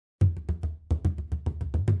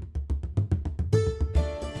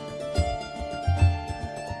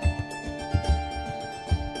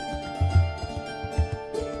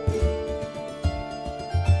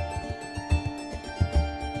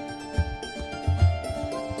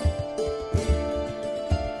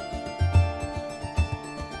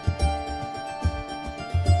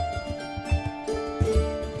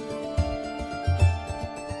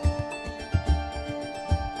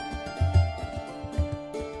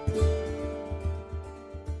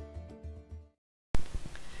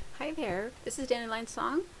Hi there, this is Dandelion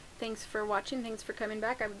Song. Thanks for watching, thanks for coming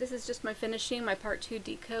back. This is just my finishing, my part 2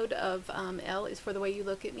 decode of L is for the way you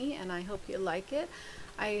look at me, and I hope you like it.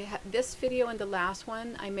 This video and the last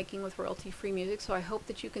one I'm making with royalty-free music, so I hope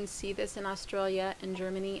that you can see this in Australia and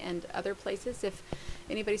Germany and other places. If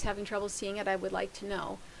anybody's having trouble seeing it, I would like to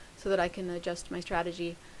know so that I can adjust my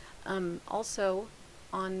strategy. Also,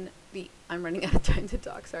 on the, I'm running out of time to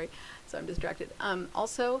talk, sorry, so I'm distracted.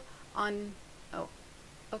 Also on, oh,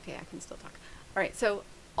 okay, I can still talk. All right, so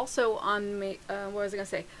also on me, what was I gonna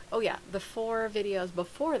say? Oh yeah, the 4 videos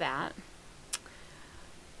before that,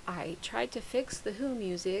 I tried to fix the Who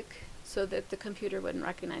music so that the computer wouldn't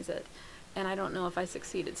recognize it, and I don't know if I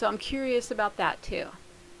succeeded. So I'm curious about that too.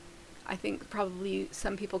 I think probably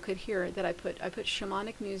some people could hear that I put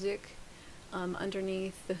shamanic music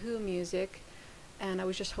underneath the Who music, and I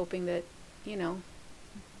was just hoping that, you know,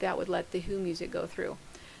 that would let the Who music go through.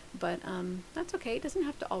 But that's okay. It doesn't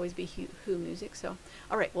have to always be Who music. So,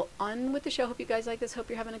 all right. Well, on with the show. Hope you guys like this. Hope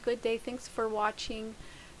you're having a good day. Thanks for watching.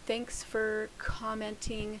 Thanks for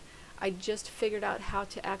commenting. I just figured out how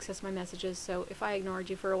to access my messages. So if I ignored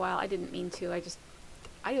you for a while, I didn't mean to.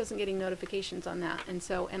 I wasn't getting notifications on that.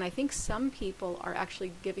 And I think some people are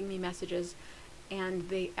actually giving me messages and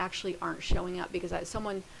they actually aren't showing up because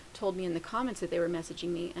someone told me in the comments that they were messaging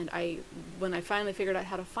me, and when I finally figured out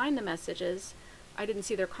how to find the messages, I didn't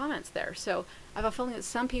see their comments there. So I have a feeling that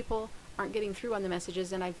some people aren't getting through on the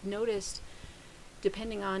messages, and I've noticed,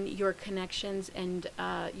 depending on your connections and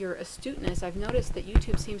your astuteness, I've noticed that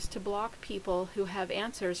YouTube seems to block people who have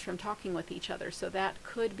answers from talking with each other. So that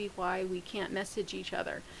could be why we can't message each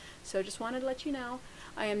other. So just wanted to let you know,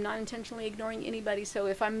 I am not intentionally ignoring anybody, so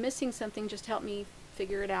if I'm missing something, just help me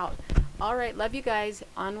figure it out. All right, love you guys.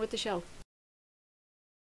 On with the show.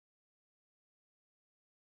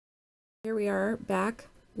 Here we are back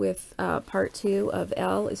with part 2 of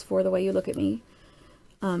L is for the Way You Look at Me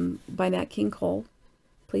by Nat King Cole.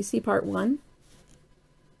 Please see part 1.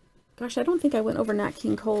 Gosh, I don't think I went over Nat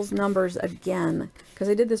King Cole's numbers again because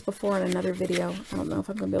I did this before in another video. I don't know if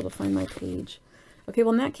I'm going to be able to find my page. Okay,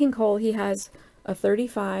 well, Nat King Cole, he has a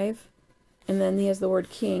 35, and then he has the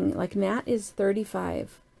word king. Like Nat is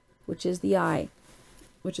 35, which is the I,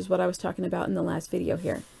 which is what I was talking about in the last video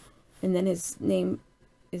here. And then his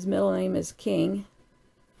middle name is King,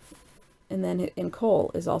 and then in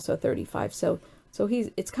Cole is also 35. So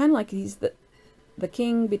it's kind of like he's the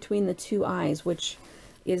king between the two eyes, which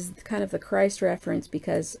is kind of the Christ reference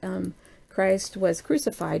because Christ was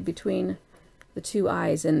crucified between the two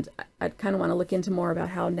eyes, and I kind of want to look into more about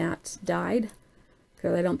how Nat died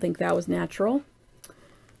because I don't think that was natural.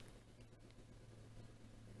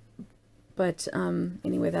 But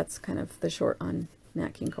anyway, that's kind of the short on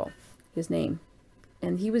Nat King Cole, his name.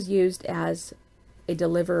 And he was used as a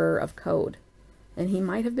deliverer of code. And he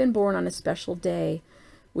might have been born on a special day,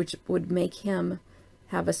 which would make him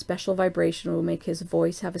have a special vibration, would make his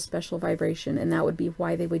voice have a special vibration, and that would be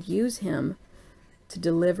why they would use him to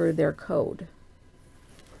deliver their code.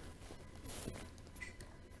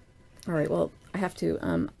 All right, well, I have to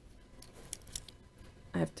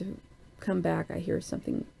come back. I hear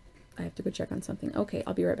something. I have to go check on something. Okay,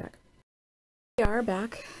 I'll be right back. We are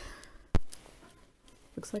back.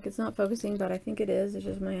 Looks like it's not focusing, but I think it is. It's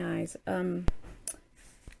just my eyes.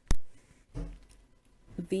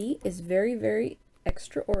 V is very, very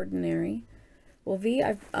extraordinary. Well, V,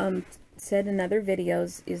 I've said in other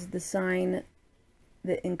videos, is the sign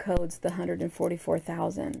that encodes the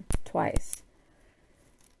 144,000 twice.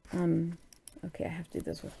 Okay, I have to do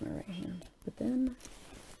this with my right hand. But then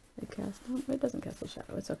I cast, oh, it doesn't cast a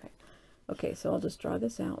shadow. It's okay. Okay, so I'll just draw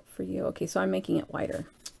this out for you. Okay, so I'm making it wider.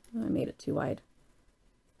 I made it too wide.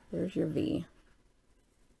 There's your V.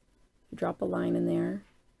 You drop a line in there.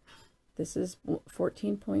 This is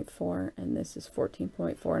 14.4 and this is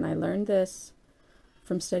 14.4. And I learned this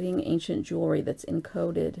from studying ancient jewelry that's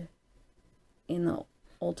encoded in the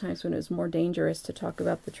old times when it was more dangerous to talk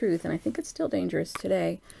about the truth. And I think it's still dangerous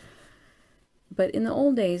today. But in the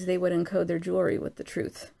old days, they would encode their jewelry with the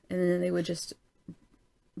truth. And then they would just,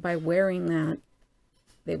 by wearing that,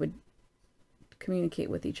 they would communicate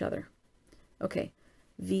with each other. Okay.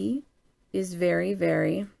 V is very,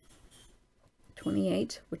 very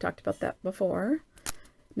 28. We talked about that before.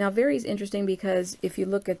 Now, very is interesting because if you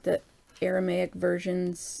look at the Aramaic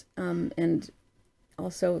versions and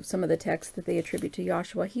also some of the texts that they attribute to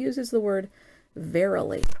Joshua, he uses the word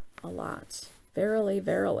verily a lot. Verily,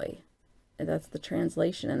 verily. And that's the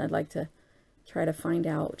translation, and I'd like to try to find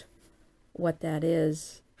out what that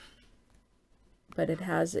is. But it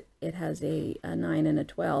has a 9 and a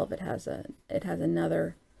 12. It has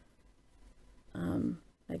another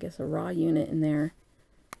I guess a raw unit in there.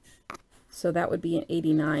 So that would be an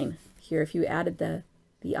 89. Here, if you added the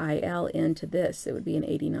IL into this, it would be an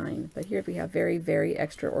 89. But here we have very, very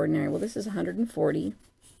extraordinary. Well, this is 140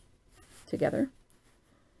 together.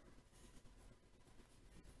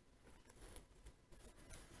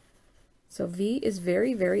 So V is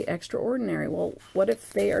very, very extraordinary. Well, what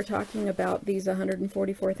if they are talking about these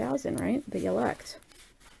 144,000, right? The elect.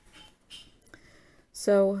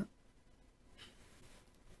 So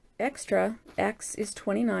extra, X is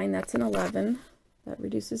 29, that's an 11. That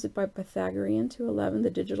reduces it by Pythagorean to 11.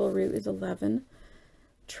 The digital root is 11.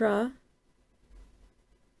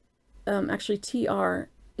 Actually TR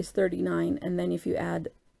is 39, and then if you add,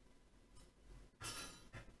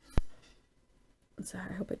 so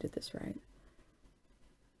I hope I did this right.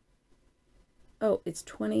 Oh, it's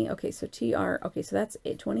 20. Okay, so TR, okay, so that's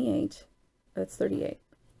 28. That's 38.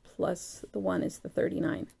 Plus the 1 is the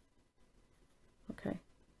 39. Okay.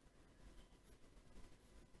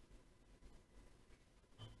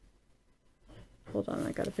 Hold on,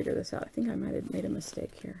 I got to figure this out. I think I might have made a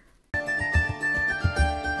mistake here.